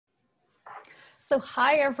So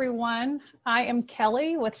hi everyone, I am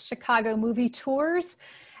Kelly with Chicago Movie Tours,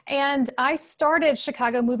 and I started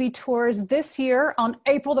Chicago Movie Tours this year on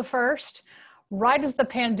April the 1st, right as the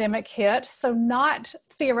pandemic hit. So not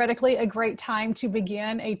theoretically a great time to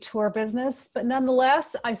begin a tour business, but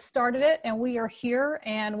nonetheless, I started it and we are here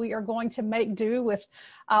and we are going to make do with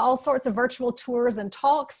all sorts of virtual tours and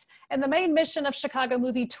talks. And the main mission of Chicago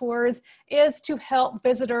Movie Tours is to help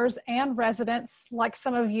visitors and residents, like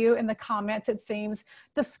some of you in the comments, it seems,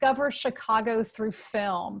 discover Chicago through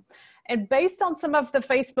film. And based on some of the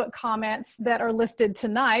Facebook comments that are listed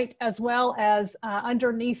tonight, as well as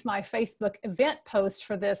underneath my Facebook event post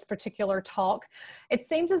for this particular talk, it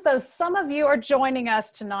seems as though some of you are joining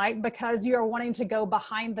us tonight because you are wanting to go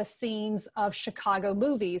behind the scenes of Chicago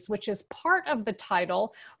movies, which is part of the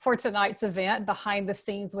title for tonight's event, Behind the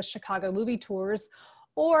Scenes with Chicago Movie Tours,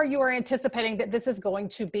 or you are anticipating that this is going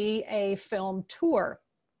to be a film tour.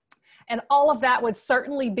 And all of that would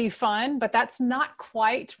certainly be fun, but that's not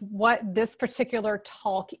quite what this particular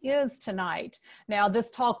talk is tonight. Now,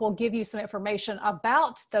 this talk will give you some information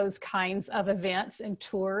about those kinds of events and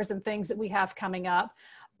tours and things that we have coming up.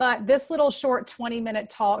 But this little short 20-minute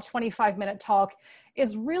talk, 25-minute talk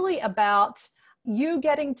is really about you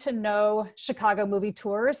getting to know Chicago Movie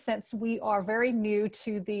Tours, since we are very new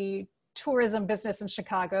to the tourism business in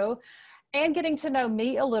Chicago, and getting to know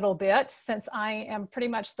me a little bit, since I am pretty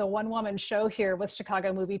much the one-woman show here with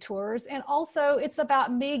Chicago Movie Tours. And also it's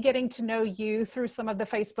about me getting to know you through some of the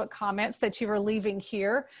Facebook comments that you are leaving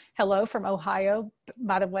here. Hello from Ohio,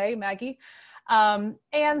 by the way, Maggie.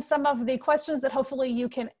 And some of the questions that hopefully you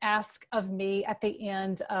can ask of me at the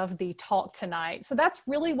end of the talk tonight. So that's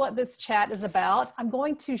really what this chat is about. I'm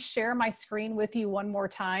going to share my screen with you one more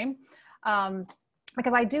time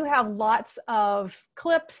because I do have lots of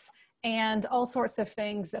clips and all sorts of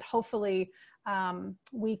things that hopefully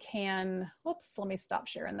we can, whoops, let me stop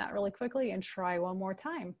sharing that really quickly and try one more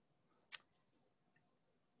time.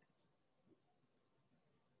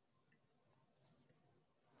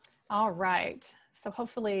 All right, so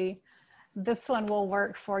hopefully this one will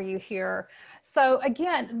work for you here. So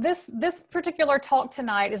again, this particular talk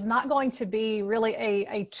tonight is not going to be really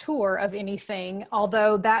a tour of anything,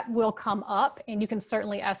 although that will come up and you can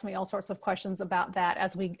certainly ask me all sorts of questions about that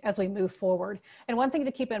as we move forward. And one thing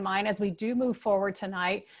to keep in mind as we do move forward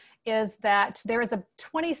tonight is that there is a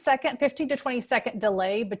 15 to 20 second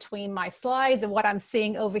delay between my slides and what I'm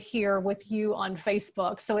seeing over here with you on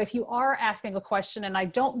Facebook. So if you are asking a question and I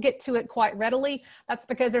don't get to it quite readily, that's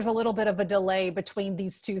because there's a little bit of a delay between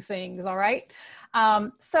these two things, all right?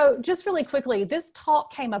 So just really quickly, this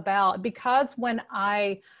talk came about because when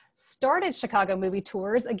I started Chicago Movie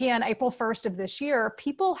Tours, again, April 1st of this year,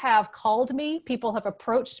 people have called me, people have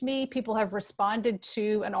approached me, people have responded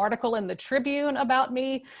to an article in the Tribune about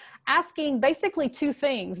me, asking basically two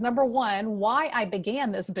things. Number one, why I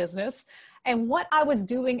began this business and what I was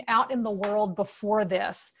doing out in the world before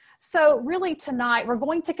this. So really tonight, we're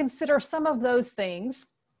going to consider some of those things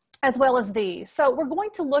as well as these. So we're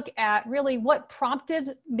going to look at really what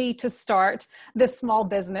prompted me to start this small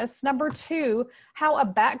business. Number two, how a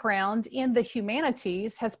background in the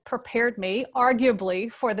humanities has prepared me,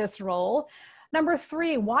 arguably, for this role. Number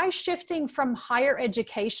three, why shifting from higher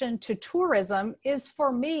education to tourism is,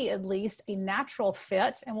 for me at least, a natural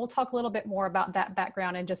fit. And we'll talk a little bit more about that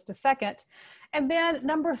background in just a second. And then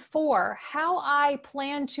number four, how I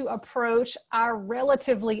plan to approach our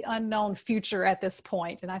relatively unknown future at this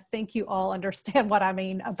point. And I think you all understand what I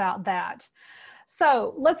mean about that.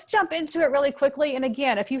 So let's jump into it really quickly. And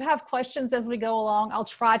again, if you have questions as we go along, I'll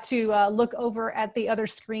try to look over at the other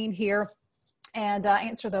screen here and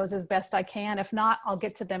answer those as best I can. If not, I'll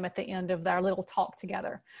get to them at the end of our little talk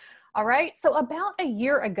together. All right, so about a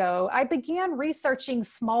year ago, I began researching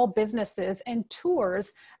small businesses and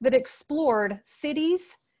tours that explored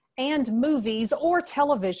cities and movies or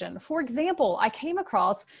television. For example, I came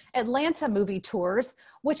across Atlanta Movie Tours,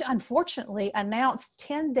 which unfortunately announced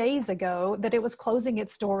 10 days ago that it was closing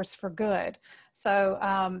its doors for good. So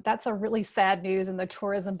that's a really sad news in the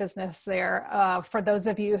tourism business there for those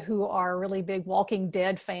of you who are really big Walking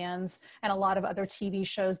Dead fans and a lot of other TV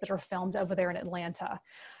shows that are filmed over there in Atlanta.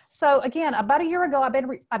 So again, about a year ago,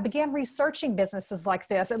 I began researching businesses like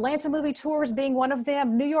this, Atlanta Movie Tours being one of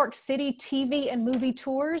them, New York City TV and movie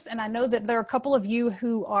tours. And I know that there are a couple of you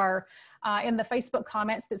who are in the Facebook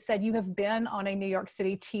comments that said you have been on a New York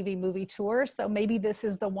City TV movie tour. So maybe this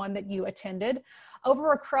is the one that you attended.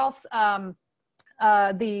 Over across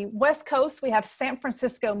the West Coast, we have San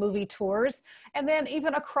Francisco movie tours. And then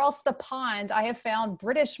even across the pond, I have found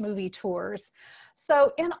British movie tours.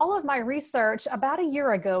 So in all of my research, about a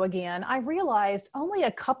year ago again, I realized only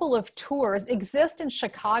a couple of tours exist in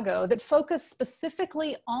Chicago that focus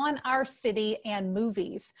specifically on our city and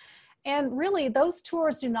movies. And really, those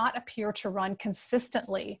tours do not appear to run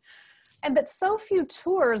consistently. And that so few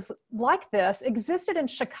tours like this existed in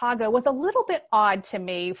Chicago was a little bit odd to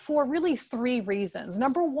me for really three reasons.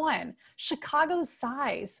 Number one, Chicago's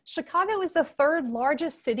size. Chicago is the third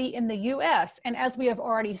largest city in the US. And as we have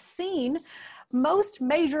already seen, most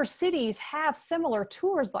major cities have similar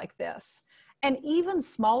tours like this. And even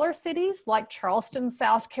smaller cities like Charleston,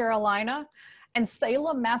 South Carolina, and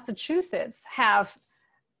Salem, Massachusetts have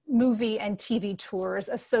movie and TV tours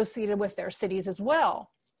associated with their cities as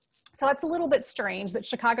well. So it's a little bit strange that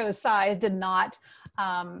Chicago's size did not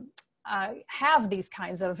have these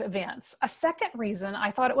kinds of events. A second reason I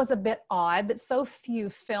thought it was a bit odd that so few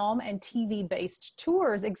film and TV-based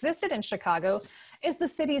tours existed in Chicago is the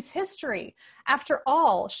city's history. After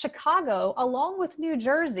all, Chicago, along with New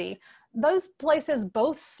Jersey, those places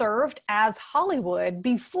both served as Hollywood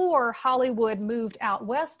before Hollywood moved out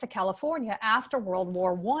west to California after World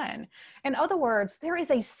War I. In other words, there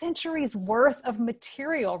is a century's worth of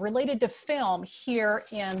material related to film here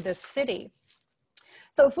in this city.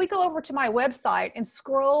 So if we go over to my website and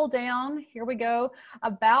scroll down, here we go,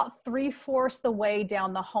 about 3/4 the way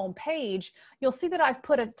down the home page, you'll see that I've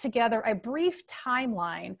put together a brief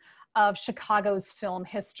timeline of Chicago's film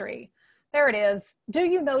history. There it is. Do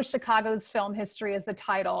you know Chicago's film history is the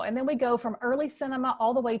title? And then we go from early cinema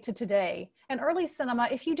all the way to today. And early cinema,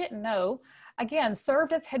 if you didn't know, again,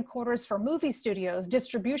 served as headquarters for movie studios,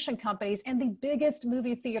 distribution companies, and the biggest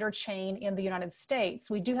movie theater chain in the United States.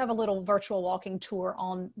 We do have a little virtual walking tour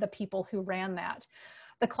on the people who ran that.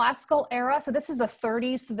 The classical era, so this is the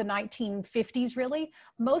 30s to the 1950s really.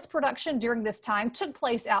 Most production during this time took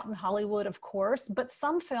place out in Hollywood, of course, but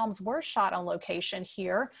some films were shot on location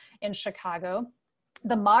here in Chicago.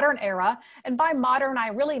 The modern era, and by modern, I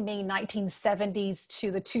really mean 1970s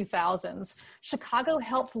to the 2000s. Chicago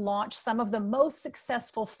helped launch some of the most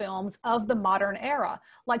successful films of the modern era,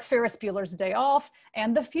 like Ferris Bueller's Day Off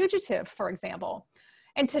and The Fugitive, for example.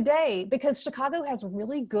 And today, because Chicago has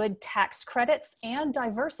really good tax credits and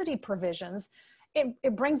diversity provisions,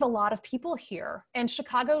 it brings a lot of people here. And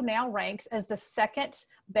Chicago now ranks as the second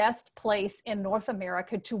best place in North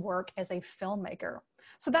America to work as a filmmaker.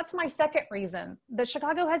 So that's my second reason, that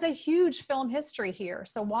Chicago has a huge film history here.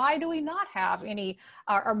 So why do we not have any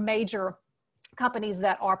or major companies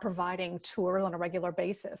that are providing tours on a regular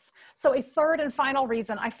basis? So a third and final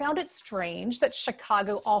reason I found it strange that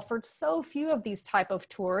Chicago offered so few of these type of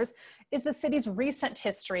tours is the city's recent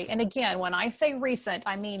history. And again, when I say recent,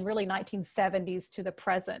 I mean really 1970s to the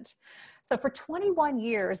present. So for 21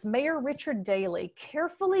 years, Mayor Richard Daley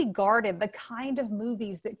carefully guarded the kind of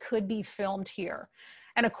movies that could be filmed here.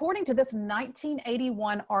 And according to this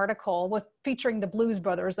 1981 article featuring the Blues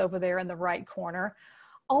Brothers over there in the right corner,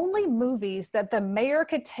 only movies that the mayor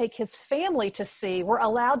could take his family to see were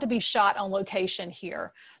allowed to be shot on location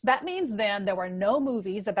here. That means then there were no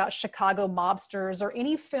movies about Chicago mobsters or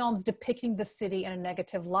any films depicting the city in a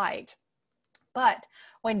negative light. But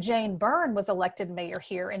when Jane Byrne was elected mayor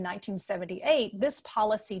here in 1978, this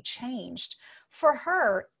policy changed. For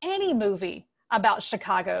her, any movie about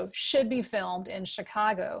Chicago should be filmed in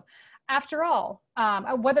Chicago. After all,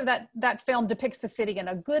 whether that film depicts the city in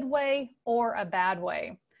a good way or a bad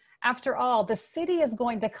way. After all, the city is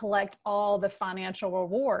going to collect all the financial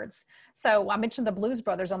rewards. So I mentioned the Blues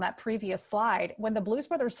Brothers on that previous slide. When the Blues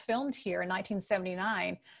Brothers filmed here in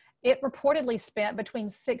 1979, it reportedly spent between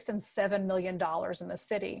 $6 and $7 million in the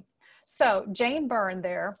city. So Jane Byrne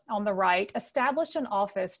there on the right established an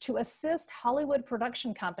office to assist Hollywood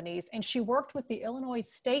production companies, and she worked with the Illinois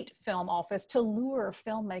State Film Office to lure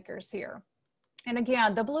filmmakers here. And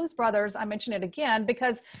again, the Blues Brothers, I mention it again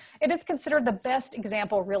because it is considered the best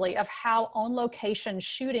example really of how on-location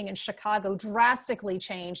shooting in Chicago drastically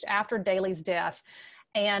changed after Daley's death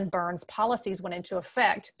and Byrne's policies went into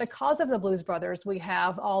effect. Because of the Blues Brothers, we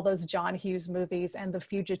have all those John Hughes movies and The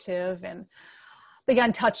Fugitive and The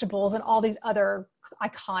Untouchables and all these other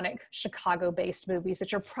iconic Chicago-based movies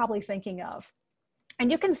that you're probably thinking of.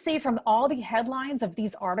 And you can see from all the headlines of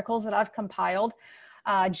these articles that I've compiled,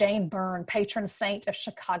 Jane Byrne, patron saint of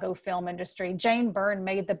Chicago film industry. Jane Byrne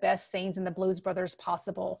made the best scenes in the Blues Brothers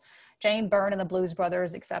possible. Jane Byrne and the Blues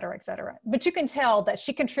Brothers, et cetera, et cetera. But you can tell that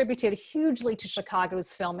she contributed hugely to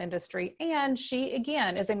Chicago's film industry. And she,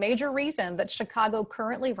 again, is a major reason that Chicago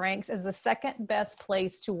currently ranks as the second best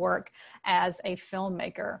place to work as a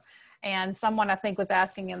filmmaker. And someone I think was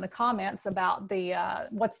asking in the comments about the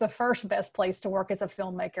what's the first best place to work as a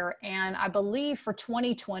filmmaker. And I believe for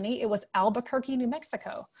 2020, it was Albuquerque, New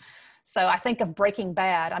Mexico. So I think of Breaking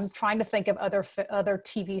Bad. I'm trying to think of other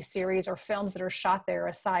TV series or films that are shot there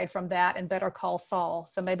aside from that and Better Call Saul.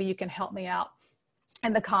 So maybe you can help me out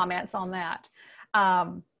in the comments on that.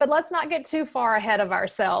 But let's not get too far ahead of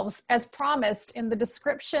ourselves. As promised in the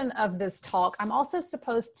description of this talk, I'm also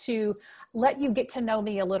supposed to let you get to know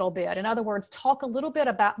me a little bit. In other words, talk a little bit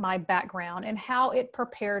about my background and how it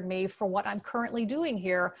prepared me for what I'm currently doing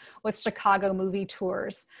here with Chicago Movie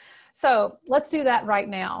Tours. So let's do that right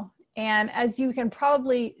now. And as you can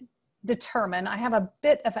probably determine, I have a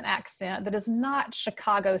bit of an accent that is not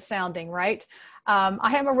Chicago sounding, right?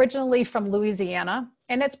 I am originally from Louisiana,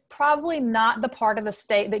 and it's probably not the part of the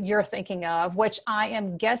state that you're thinking of, which I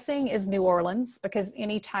am guessing is New Orleans, because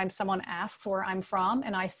anytime someone asks where I'm from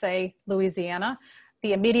and I say Louisiana,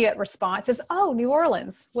 the immediate response is, oh, New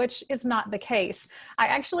Orleans, which is not the case. I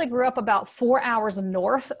actually grew up about 4 hours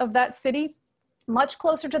north of that city, much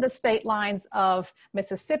closer to the state lines of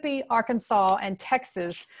Mississippi, Arkansas, and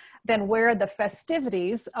Texas than where the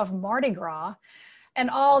festivities of Mardi Gras and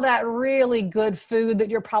all that really good food that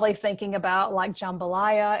you're probably thinking about, like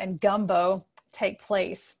jambalaya and gumbo, take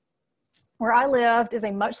place. Where I lived is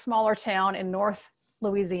a much smaller town in North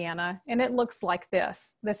Louisiana, and it looks like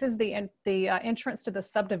this. This is the entrance to the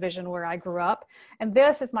subdivision where I grew up, and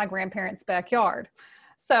this is my grandparents' backyard.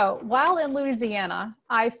 So while in Louisiana,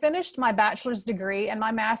 I finished my bachelor's degree and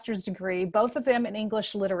my master's degree, both of them in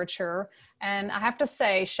English literature. And I have to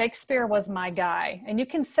say, Shakespeare was my guy. And you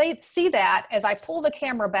can see that as I pull the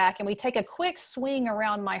camera back and we take a quick swing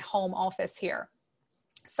around my home office here.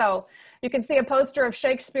 So you can see a poster of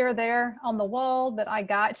Shakespeare there on the wall that I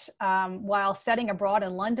got while studying abroad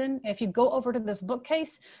in London. And if you go over to this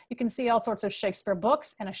bookcase, you can see all sorts of Shakespeare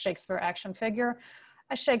books and a Shakespeare action figure,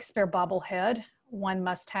 a Shakespeare bobblehead, one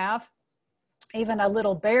must have, even a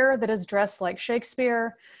little bear that is dressed like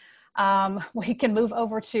Shakespeare. We can move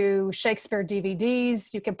over to Shakespeare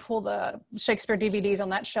DVDs. You can pull the Shakespeare DVDs on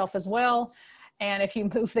that shelf as well. And if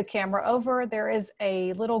you move the camera over, there is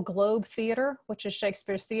a little Globe Theater, which is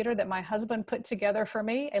Shakespeare's theater that my husband put together for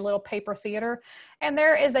me, a little paper theater. And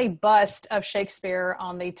there is a bust of Shakespeare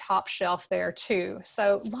on the top shelf there too.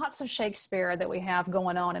 So lots of Shakespeare that we have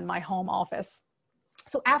going on in my home office.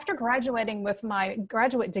 So after graduating with my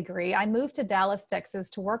graduate degree, I moved to Dallas, Texas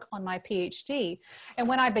to work on my PhD. And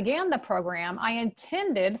when I began the program, I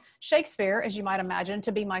intended Shakespeare, as you might imagine,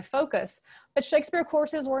 to be my focus. But Shakespeare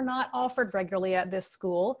courses were not offered regularly at this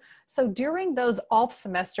school. So during those off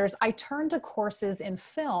semesters, I turned to courses in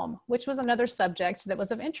film, which was another subject that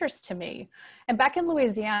was of interest to me. And back in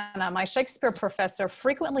Louisiana, my Shakespeare professor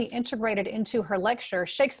frequently integrated into her lecture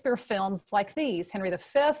Shakespeare films like these, Henry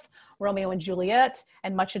V, Romeo and Juliet,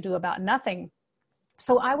 and Much Ado About Nothing.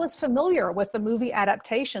 So I was familiar with the movie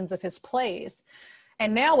adaptations of his plays.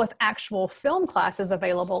 And now with actual film classes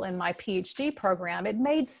available in my PhD program, it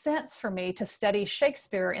made sense for me to study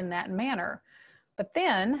Shakespeare in that manner. But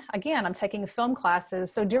then, again, I'm taking film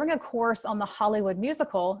classes. So during a course on the Hollywood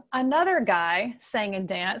musical, another guy sang and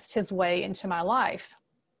danced his way into my life.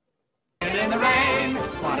 In the rain,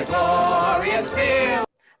 what a glorious feel.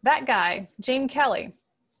 That guy, Gene Kelly.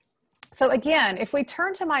 So again, if we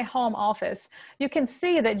turn to my home office, you can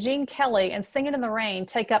see that Gene Kelly and Singing in the Rain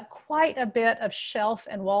take up quite a bit of shelf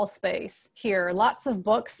and wall space here. Lots of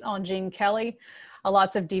books on Gene Kelly,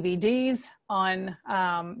 lots of DVDs on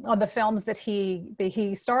the films that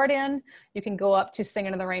he starred in. You can go up to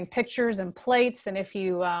Singing in the Rain pictures and plates, and if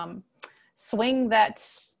you swing that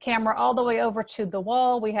camera all the way over to the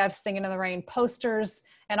wall, we have Singing in the Rain posters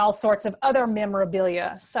and all sorts of other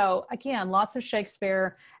memorabilia. So again, lots of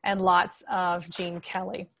Shakespeare and lots of Gene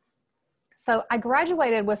Kelly. So I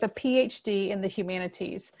graduated with a PhD in the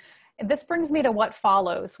humanities. And this brings me to what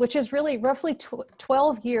follows, which is really roughly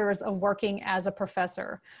 12 years of working as a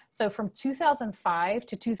professor. So from 2005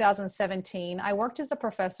 to 2017, I worked as a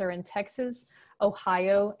professor in Texas,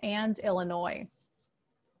 Ohio, and Illinois.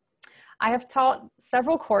 I have taught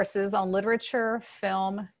several courses on literature,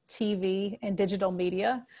 film, TV, and digital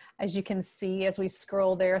media, as you can see as we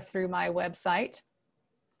scroll there through my website.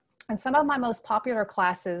 And some of my most popular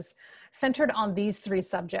classes centered on these three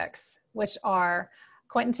subjects, which are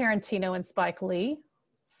Quentin Tarantino and Spike Lee,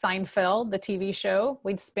 Seinfeld, the TV show.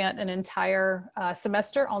 We'd spent an entire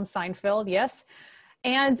semester on Seinfeld, yes,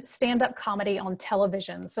 and stand-up comedy on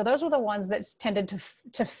television. So those were the ones that tended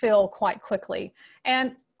to fill quite quickly.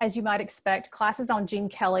 And as you might expect, classes on Gene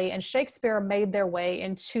Kelly and Shakespeare made their way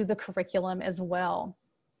into the curriculum as well.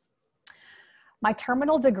 My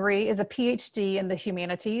terminal degree is a PhD in the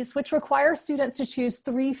humanities, which requires students to choose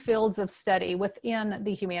 3 fields of study within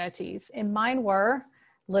the humanities. And mine were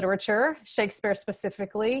literature, Shakespeare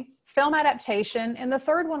specifically, film adaptation, and the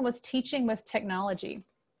third one was teaching with technology.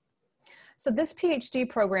 So this PhD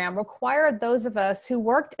program required those of us who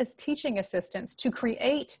worked as teaching assistants to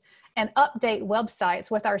create and update websites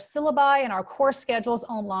with our syllabi and our course schedules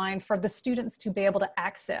online for the students to be able to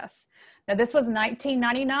access. Now this was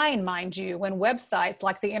 1999, mind you, when websites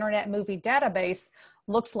like the Internet Movie Database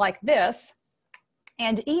looked like this,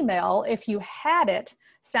 and email, if you had it,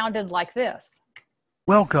 sounded like this.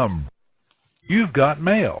 Welcome. You've got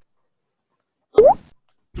mail.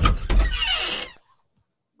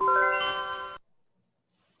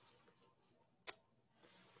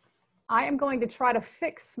 I am going to try to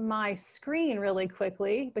fix my screen really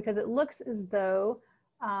quickly because it looks as though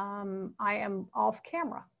I am off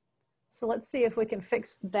camera. So let's see if we can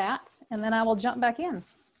fix that, and then I will jump back in.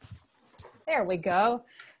 There we go.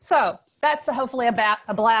 So that's hopefully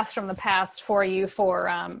a blast from the past for you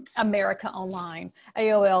for America Online,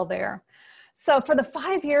 AOL there. So for the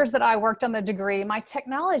 5 years that I worked on the degree, my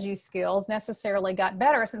technology skills necessarily got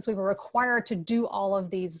better since we were required to do all of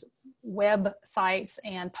these websites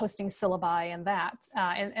and posting syllabi and that,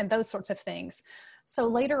 and those sorts of things. So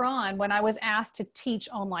later on, when I was asked to teach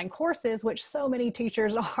online courses, which so many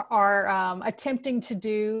teachers are attempting to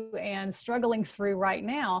do and struggling through right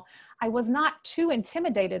now, I was not too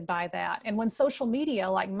intimidated by that. And when social media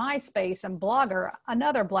like MySpace and Blogger,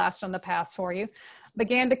 another blast from the past for you,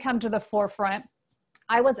 began to come to the forefront,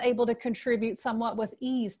 I was able to contribute somewhat with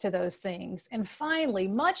ease to those things. And finally,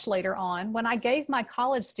 much later on, when I gave my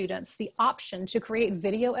college students the option to create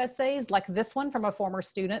video essays like this one from a former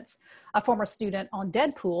student on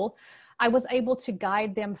Deadpool, I was able to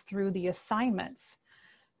guide them through the assignments.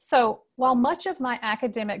 So while much of my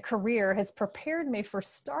academic career has prepared me for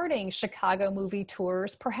starting Chicago movie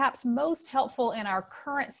tours, perhaps most helpful in our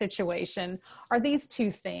current situation are these 2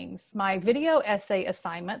 things. My video essay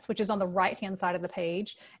assignments, which is on the right-hand side of the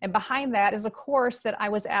page, and behind that is a course that I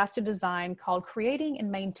was asked to design called Creating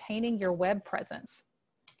and Maintaining Your Web Presence.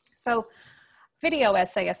 So video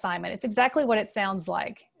essay assignment, it's exactly what it sounds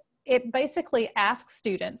like. It basically asks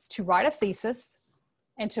students to write a thesis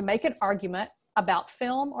and to make an argument about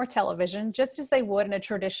film or television, just as they would in a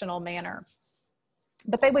traditional manner.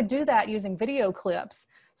 But they would do that using video clips,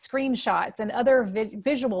 screenshots, and other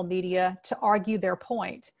visual media to argue their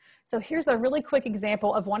point. So here's a really quick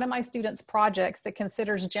example of one of my students' projects that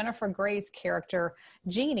considers Jennifer Grey's character,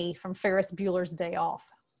 Jeannie, from Ferris Bueller's Day Off.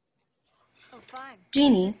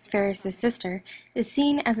 Jeannie, Ferris's sister, is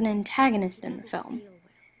seen as an antagonist in the film.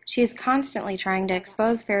 She is constantly trying to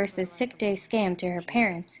expose Ferris's sick day scam to her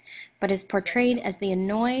parents, but is portrayed as the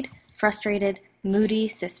annoyed, frustrated, moody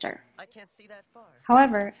sister.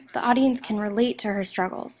 However, the audience can relate to her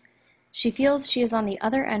struggles. She feels she is on the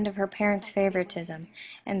other end of her parents' favoritism,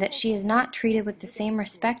 and that she is not treated with the same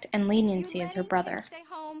respect and leniency as her brother. Stay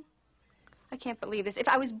home. I can't believe this. If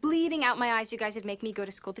I was bleeding out my eyes, you guys would make me go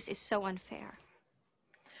to school. This is so unfair.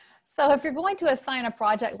 So if you're going to assign a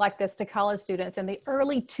project like this to college students in the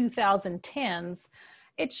early 2010s,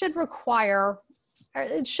 it should require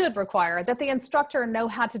that the instructor know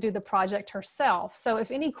how to do the project herself. So if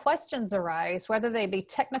any questions arise, whether they be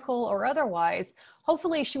technical or otherwise,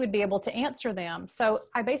 hopefully she would be able to answer them. So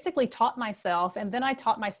I basically taught myself, and then I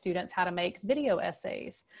taught my students how to make video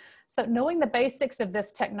essays. So knowing the basics of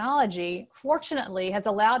this technology, fortunately, has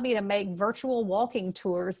allowed me to make virtual walking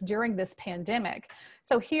tours during this pandemic.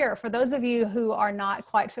 So here, for those of you who are not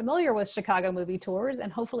quite familiar with Chicago movie tours,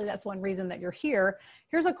 and hopefully that's one reason that you're here,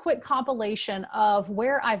 here's a quick compilation of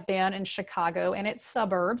where I've been in Chicago and its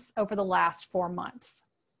suburbs over the last 4 months.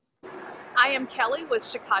 I am Kelly with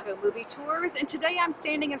Chicago Movie Tours, and today I'm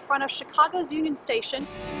standing in front of Chicago's Union Station.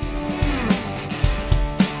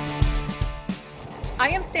 I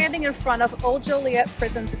am standing in front of Old Joliet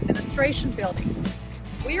Prison's Administration Building.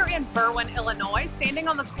 We are in Berwyn, Illinois, standing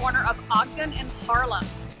on the corner of Ogden and Harlem,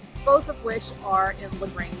 both of which are in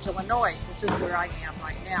LaGrange, Illinois, which is where I am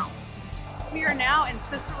right now. We are now in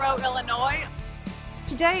Cicero, Illinois.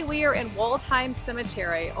 Today we are in Waldheim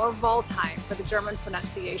Cemetery, or Waldheim for the German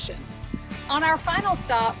pronunciation. On our final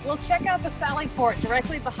stop, we'll check out the Sally Port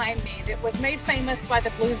directly behind me that was made famous by the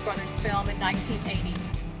Blues Brothers film in 1980.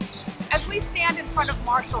 As we stand in front of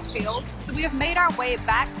Marshall Fields, so we have made our way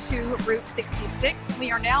back to Route 66.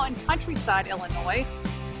 We are now in Countryside, Illinois.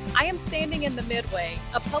 I am standing in the Midway,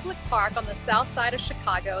 a public park on the south side of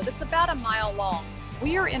Chicago that's about a mile long.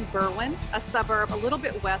 We are in Berwyn, a suburb a little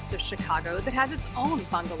bit west of Chicago that has its own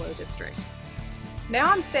bungalow district. Now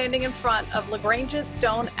I'm standing in front of LaGrange's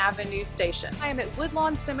Stone Avenue Station. I am at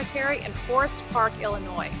Woodlawn Cemetery in Forest Park,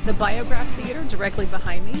 Illinois. The Biograph Theater directly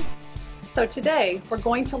behind me. So today we're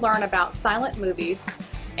going to learn about silent movies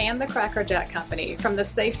and the Cracker Jack Company from the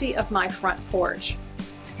safety of my front porch.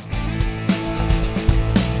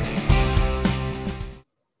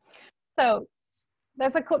 So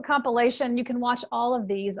there's a quick compilation. You can watch all of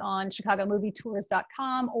these on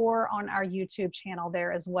chicagomovietours.com or on our YouTube channel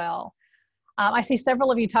there as well. I see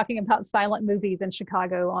several of you talking about silent movies in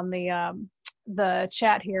Chicago on the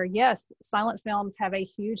chat here. Yes, silent films have a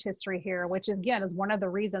huge history here, which again is one of the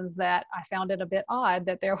reasons that I found it a bit odd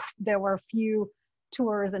that there were few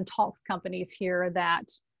tours and talks companies here that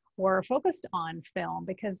were focused on film,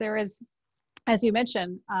 because there is, as you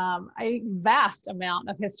mentioned, a vast amount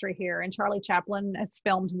of history here, and Charlie Chaplin has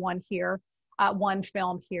filmed one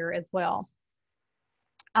film here as well.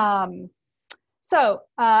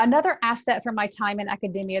 Another asset from my time in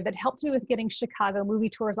academia that helped me with getting Chicago movie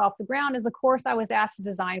tours off the ground is a course I was asked to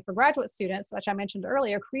design for graduate students, which I mentioned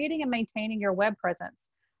earlier, creating and maintaining your web presence.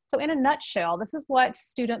 So in a nutshell, this is what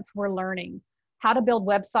students were learning: how to build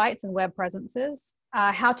websites and web presences,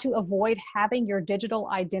 how to avoid having your digital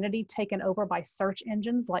identity taken over by search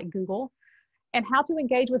engines like Google, and how to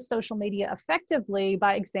engage with social media effectively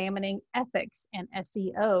by examining ethics and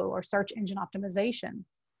SEO, or search engine optimization.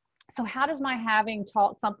 So how does my having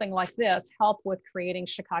taught something like this help with creating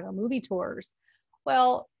Chicago movie tours?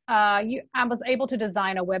 Well, I was able to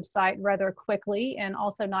design a website rather quickly, and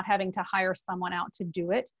also not having to hire someone out to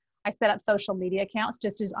do it. I set up social media accounts,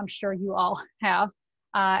 just as I'm sure you all have,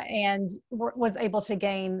 and was able to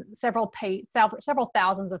gain several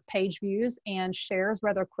thousands of page views and shares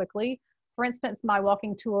rather quickly. For instance, my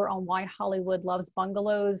walking tour on Why Hollywood Loves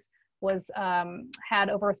Bungalows had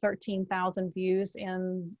over 13,000 views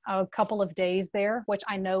in a couple of days there, which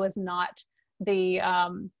I know is not the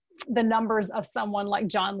numbers of someone like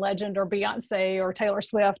John Legend or Beyonce or Taylor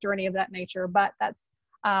Swift or any of that nature, but that's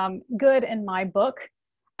good in my book.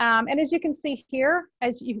 And as you can see here,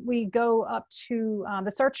 we go up to the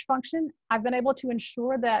search function, I've been able to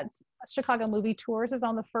ensure that Chicago Movie Tours is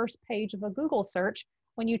on the first page of a Google search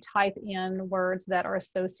when you type in words that are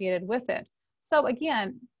associated with it. So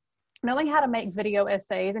again, knowing how to make video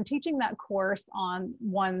essays and teaching that course on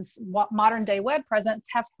one's modern day web presence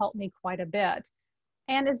have helped me quite a bit.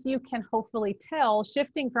 And as you can hopefully tell,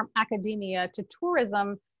 shifting from academia to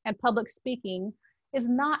tourism and public speaking is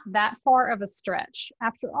not that far of a stretch.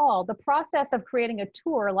 After all, the process of creating a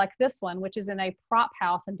tour like this one, which is in a prop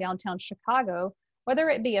house in downtown Chicago, whether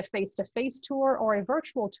it be a face-to-face tour or a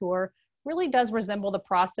virtual tour, really does resemble the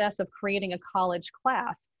process of creating a college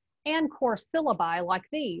class and course syllabi like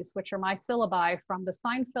these, which are my syllabi from the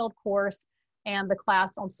Seinfeld course and the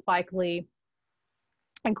class on Spike Lee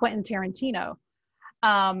and Quentin Tarantino.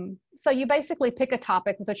 So you basically pick a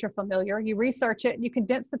topic with which you're familiar, you research it, you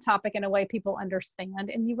condense the topic in a way people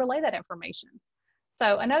understand, and you relay that information.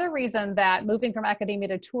 So another reason that moving from academia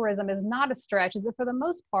to tourism is not a stretch is that for the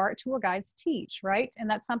most part, tour guides teach, right? And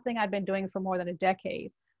that's something I've been doing for more than a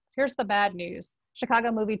decade. Here's the bad news.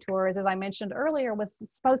 Chicago Movie Tours, as I mentioned earlier, was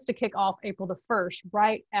supposed to kick off April the 1st,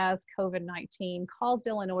 right as COVID-19 caused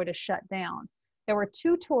Illinois to shut down. There were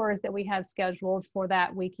 2 tours that we had scheduled for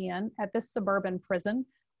that weekend at this suburban prison,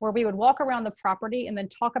 where we would walk around the property and then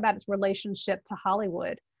talk about its relationship to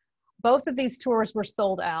Hollywood. Both of these tours were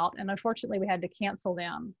sold out, and unfortunately we had to cancel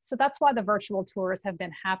them. So that's why the virtual tours have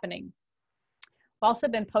been happening. We've also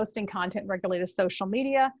been posting content regularly to social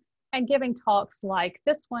media and giving talks like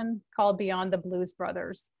this one called Beyond the Blues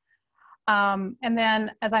Brothers. And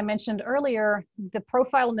then, as I mentioned earlier, the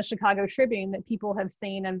profile in the Chicago Tribune that people have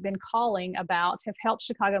seen and been calling about have helped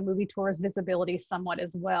Chicago Movie Tours visibility somewhat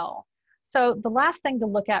as well. So the last thing to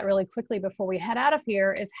look at really quickly before we head out of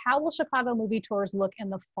here is how will Chicago Movie Tours look in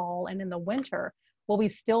the fall and in the winter? Will we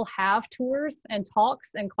still have tours and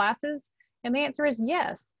talks and classes? And the answer is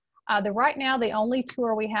yes. Right now, the only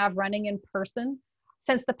tour we have running in person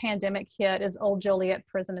since the pandemic hit is Old Joliet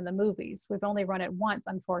Prison in the Movies. We've only run it once,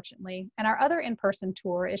 unfortunately. And our other in-person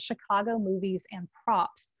tour is Chicago Movies and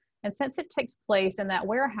Props. And since it takes place in that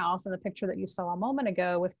warehouse in the picture that you saw a moment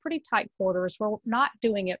ago with pretty tight quarters, we're not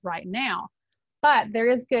doing it right now. But there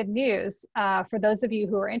is good news for those of you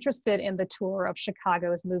who are interested in the tour of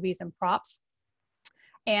Chicago's Movies and Props.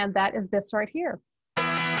 And that is this right here.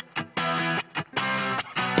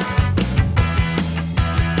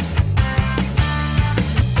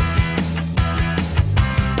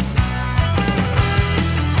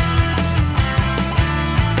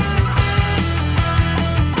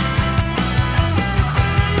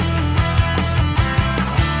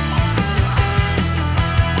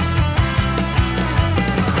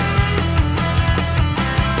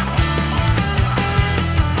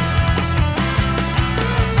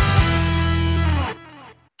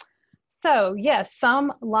 So yes,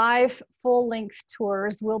 some live full-length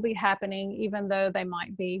tours will be happening, even though they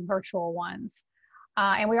might be virtual ones.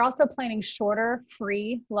 And we're also planning shorter,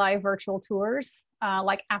 free live virtual tours,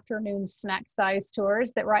 like afternoon snack size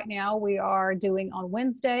tours that right now we are doing on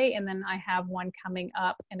Wednesday. And then I have one coming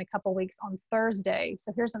up in a couple weeks on Thursday.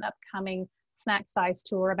 So here's an upcoming snack size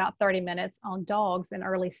tour, about 30 minutes, on dogs in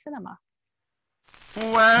early cinema.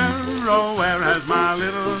 Where, oh, where has my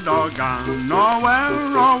little dog gone?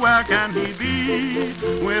 Oh, where can he be?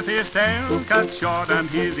 With his tail cut short and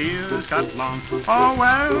his ears cut long.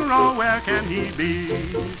 Oh, where can he be?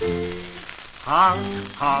 Hark,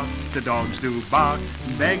 hark, the dogs do bark.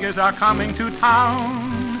 Beggars are coming to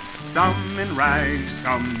town. Some in rags,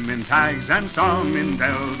 some in tags, and some in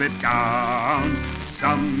velvet gowns.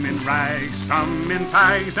 Some in rags, some in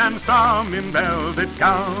tags, and some in velvet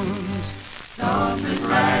gowns. Some in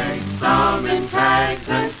rags, some in tags,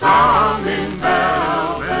 and some in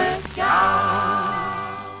velvet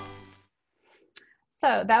gowns.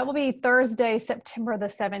 So that will be Thursday, September the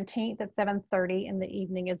 17th at 7:30 in the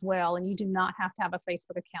evening as well. And you do not have to have a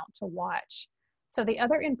Facebook account to watch. So the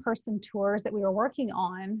other in-person tours that we were working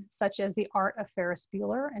on, such as the Art of Ferris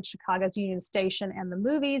Bueller and Chicago's Union Station and the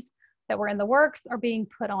movies that were in the works, are being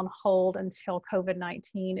put on hold until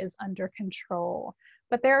COVID-19 is under control.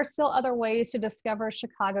 But there are still other ways to discover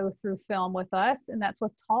Chicago through film with us, and that's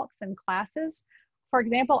with talks and classes. For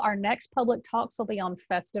example, our next public talks will be on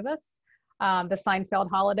Festivus, the Seinfeld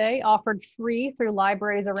holiday, offered free through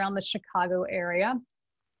libraries around the Chicago area.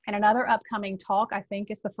 And another upcoming talk, I think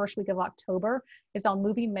it's the first week of October, is on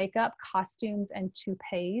movie makeup, costumes, and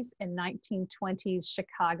toupees in 1920s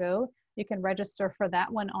Chicago. You can register for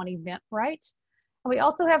that one on Eventbrite. We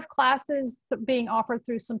also have classes being offered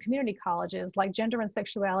through some community colleges, like Gender and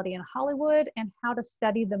Sexuality in Hollywood and How to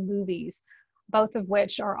Study the Movies, both of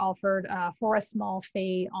which are offered for a small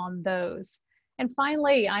fee on those. And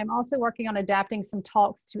finally, I'm also working on adapting some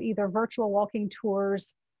talks to either virtual walking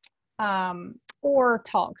tours or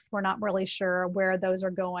talks. We're not really sure where those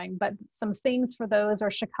are going, but some themes for those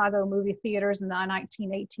are Chicago movie theaters in the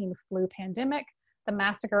 1918 flu pandemic, the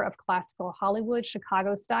Massacre of Classical Hollywood,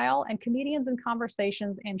 Chicago Style, and Comedians and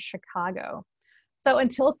Conversations in Chicago. So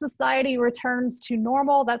until society returns to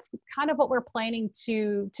normal, that's kind of what we're planning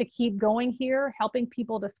to keep going here, helping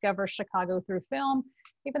people discover Chicago through film,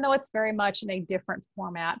 even though it's very much in a different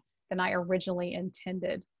format than I originally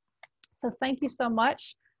intended. So thank you so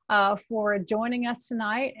much for joining us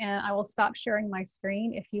tonight, and I will stop sharing my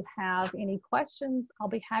screen. If you have any questions, I'll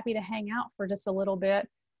be happy to hang out for just a little bit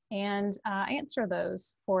and answer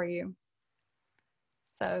those for you.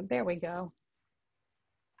 So there we go.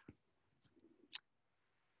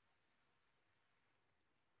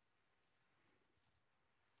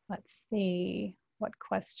 Let's see what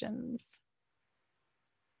questions.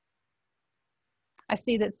 I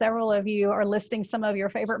see that several of you are listing some of your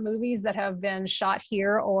favorite movies that have been shot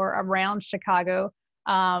here or around Chicago.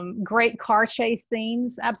 Great car chase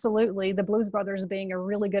scenes, absolutely. The Blues Brothers being a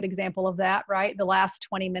really good example of that, right? The last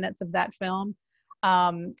 20 minutes of that film.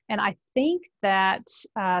 And I think that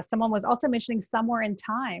someone was also mentioning Somewhere in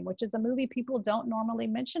Time, which is a movie people don't normally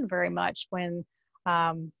mention very much when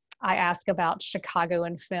I ask about Chicago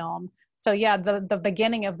and film. So yeah, the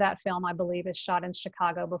beginning of that film, I believe, is shot in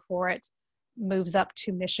Chicago before it moves up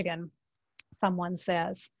to Michigan, someone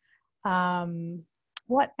says.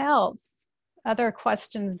 What else? Other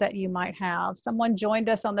questions that you might have. Someone joined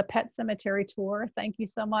us on the Pet Cemetery tour. Thank you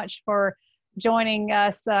so much for joining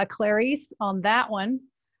us, Clarice, on that one.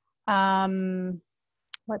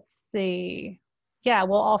 Let's see. Yeah,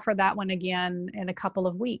 we'll offer that one again in a couple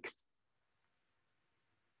of weeks.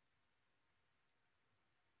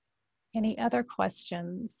 Any other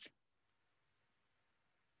questions?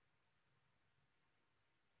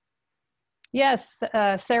 Yes,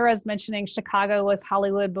 Sarah's mentioning Chicago was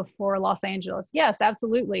Hollywood before Los Angeles. Yes,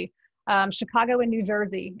 absolutely. Chicago and New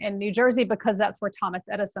Jersey. And New Jersey, because that's where Thomas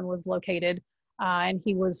Edison was located. And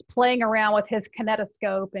he was playing around with his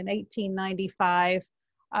kinetoscope in 1895.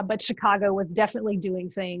 But Chicago was definitely doing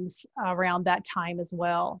things around that time as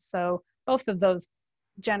well. So both of those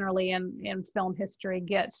generally in film history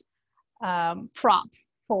get props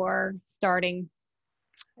for starting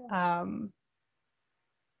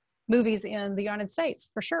movies in the United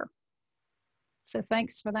States, for sure. So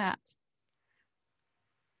thanks for that.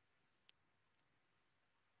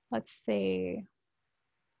 Let's see.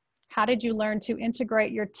 How did you learn to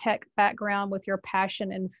integrate your tech background with your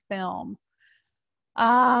passion in film?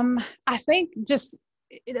 I think just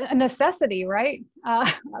a necessity, right?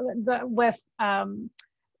 With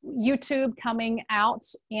YouTube coming out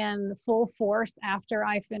in full force after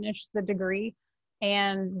I finished the degree,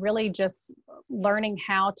 and really just learning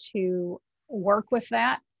how to work with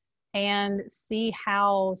that and see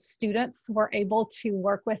how students were able to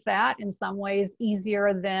work with that in some ways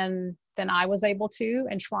easier than I was able to,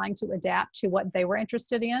 and trying to adapt to what they were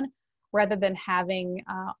interested in, rather than having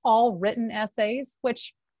all written essays,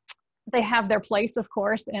 which they have their place, of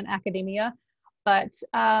course, in academia. But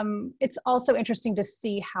it's also interesting to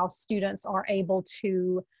see how students are able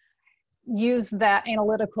to use that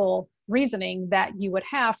analytical reasoning that you would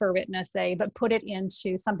have for a written essay, but put it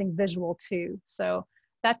into something visual too. So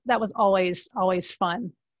that was always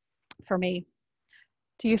fun for me.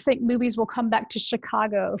 Do you think movies will come back to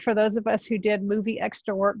Chicago for those of us who did movie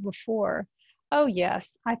extra work before? Oh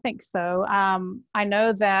yes, I think so. I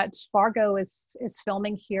know that Fargo is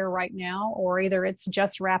filming here right now, or either it's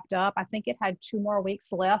just wrapped up. I think it had 2 more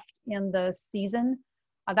weeks left in the season.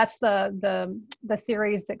 That's the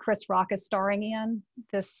series that Chris Rock is starring in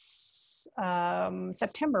this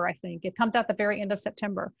September, I think. It comes out the very end of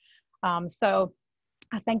September. So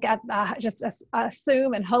I think I just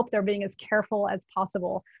assume and hope they're being as careful as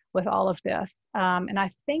possible with all of this. And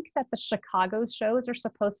I think that the Chicago shows are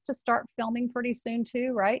supposed to start filming pretty soon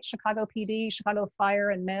too, right? Chicago PD, Chicago Fire,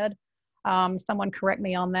 and Med. Someone correct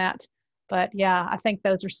me on that. But yeah, I think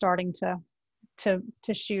those are starting to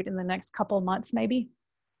shoot in the next couple of months maybe.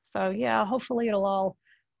 So yeah, hopefully it'll all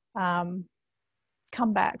come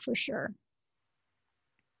back for sure.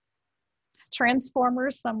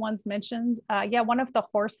 Transformers, someone's mentioned. Yeah, one of the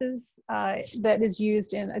horses that is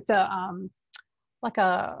used in, it's a, like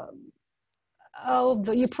a,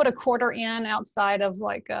 you put a quarter in outside of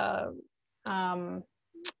like a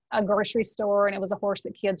grocery store, and it was a horse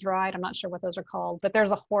that kids ride. I'm not sure what those are called, but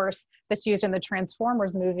there's a horse that's used in the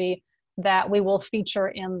Transformers movie that we will feature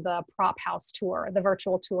in the Prop House tour, the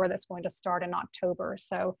virtual tour that's going to start in October.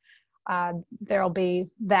 So there'll be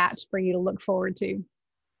that for you to look forward to.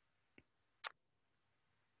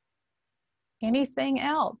 Anything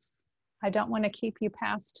else? I don't want to keep you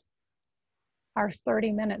past our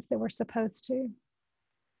 30 minutes that we're supposed to.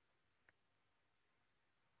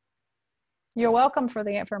 You're welcome for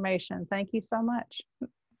the information. Thank you so much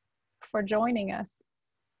for joining us.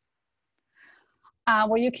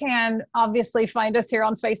 Well, you can obviously find us here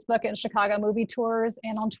on Facebook at Chicago Movie Tours,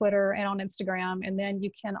 and on Twitter and on Instagram. And then you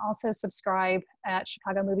can also subscribe at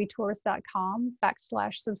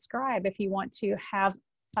chicagomovietours.com/subscribe if you want to have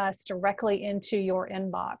us directly into your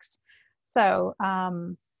inbox. So,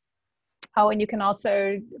 oh, and you can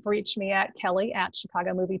also reach me at Kelli at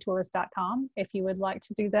chicagomovietours.com if you would like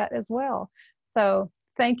to do that as well. So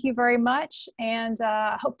thank you very much, and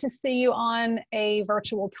hope to see you on a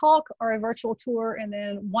virtual talk or a virtual tour, and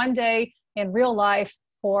then one day in real life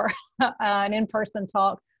for an in-person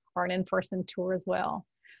talk or an in-person tour as well.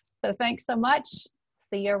 So thanks so much.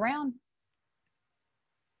 See you around.